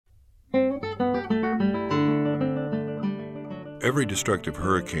Every destructive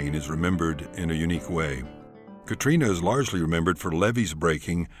hurricane is remembered in a unique way. Katrina is largely remembered for levees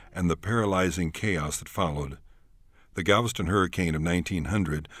breaking and the paralyzing chaos that followed. The Galveston hurricane of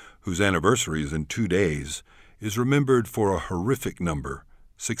 1900, whose anniversary is in 2 days, is remembered for a horrific number,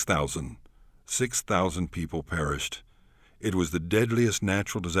 6,000. 6,000 people perished. It was the deadliest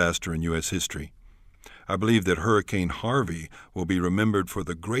natural disaster in U.S. history. I believe that Hurricane Harvey will be remembered for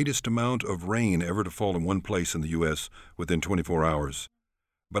the greatest amount of rain ever to fall in one place in the U.S. within 24 hours.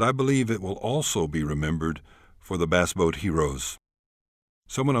 But I believe it will also be remembered for the bass boat heroes.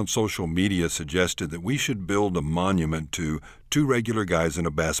 Someone on social media suggested that we should build a monument to 2 regular guys in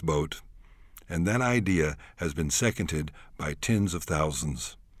a bass boat, and that idea has been seconded by tens of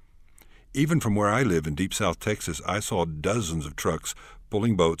thousands. Even from where I live in Deep South Texas, I saw dozens of trucks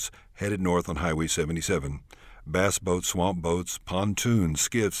pulling boats headed north on Highway 77. Bass boats, swamp boats, pontoons,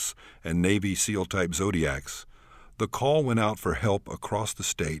 skiffs, and Navy SEAL-type Zodiacs. The call went out for help across the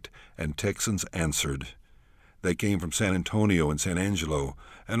state, and Texans answered. They came from San Antonio and San Angelo,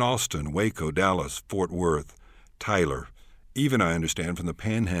 and Austin, Waco, Dallas, Fort Worth, Tyler, even I understand from the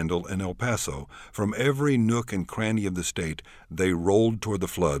Panhandle and El Paso. From every nook and cranny of the state, they rolled toward the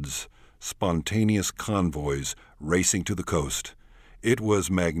floods, spontaneous convoys racing to the coast. It was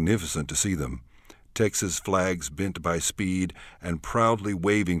magnificent to see them, Texas flags bent by speed and proudly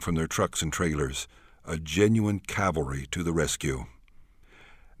waving from their trucks and trailers, a genuine cavalry to the rescue.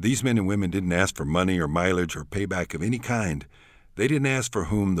 These men and women didn't ask for money or mileage or payback of any kind. They didn't ask for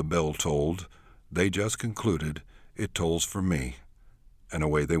whom the bell tolled. They just concluded, it tolls for me, and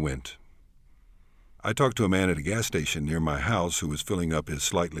away they went. I talked to a man at a gas station near my house who was filling up his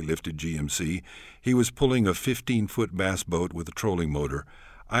slightly lifted GMC. He was pulling a 15-foot bass boat with a trolling motor.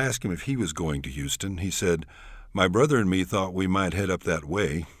 I asked him if he was going to Houston. He said, "My brother and me thought we might head up that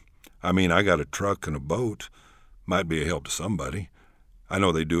way. I got a truck and a boat. Might be a help to somebody. I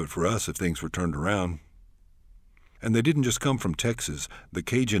know they'd do it for us if things were turned around." And they didn't just come from Texas. The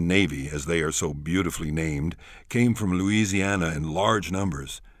Cajun Navy, as they are so beautifully named, came from Louisiana in large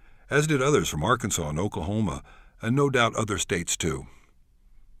numbers, as did others from Arkansas and Oklahoma, and no doubt other states too.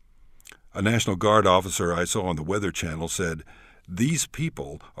 A National Guard officer I saw on the Weather Channel said, "These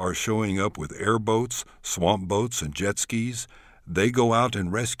people are showing up with airboats, swamp boats, and jet skis. They go out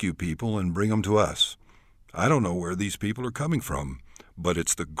and rescue people and bring them to us. I don't know where these people are coming from, but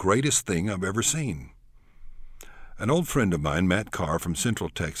it's the greatest thing I've ever seen." An old friend of mine, Matt Carr from Central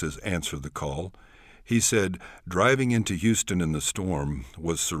Texas, answered the call. He said driving into Houston in the storm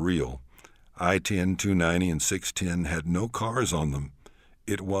was surreal. I-10, 290, and 610 had no cars on them.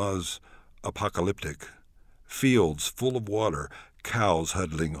 It was apocalyptic. Fields full of water, cows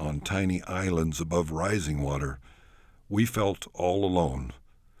huddling on tiny islands above rising water. We felt all alone.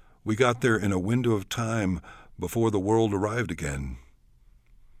 We got there in a window of time before the world arrived again.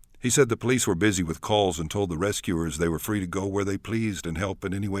 He said the police were busy with calls and told the rescuers they were free to go where they pleased and help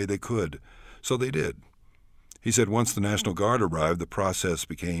in any way they could. So they did. He said once the National Guard arrived, the process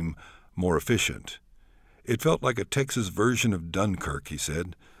became more efficient. It felt like a Texas version of Dunkirk, he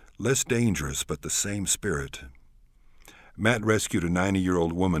said. Less dangerous, but the same spirit. Matt rescued a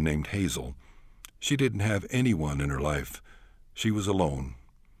 90-year-old woman named Hazel. She didn't have anyone in her life. She was alone.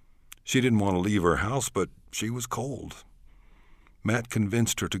 She didn't want to leave her house, but she was cold. Matt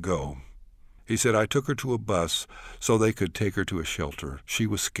convinced her to go. He said, "I took her to a bus so they could take her to a shelter. She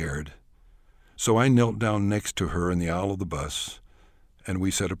was scared. So I knelt down next to her in the aisle of the bus, and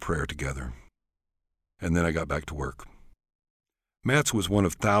we said a prayer together. And then I got back to work." Matt's was one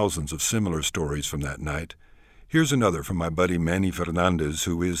of thousands of similar stories from that night. Here's another from my buddy Manny Fernandez,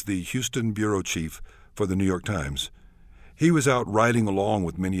 who is the Houston bureau chief for the New York Times. He was out riding along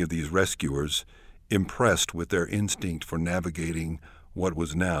with many of these rescuers, impressed with their instinct for navigating what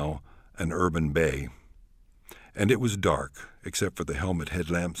was now an urban bay. And it was dark, except for the helmet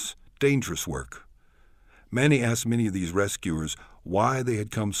headlamps. Dangerous work. Manny asked many of these rescuers why they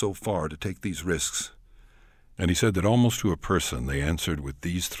had come so far to take these risks. And he said that almost to a person they answered with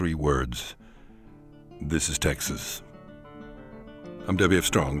these 3 words, "This is Texas." I'm W.F.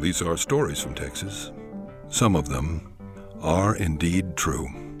 Strong. These are stories from Texas. Some of them are indeed true.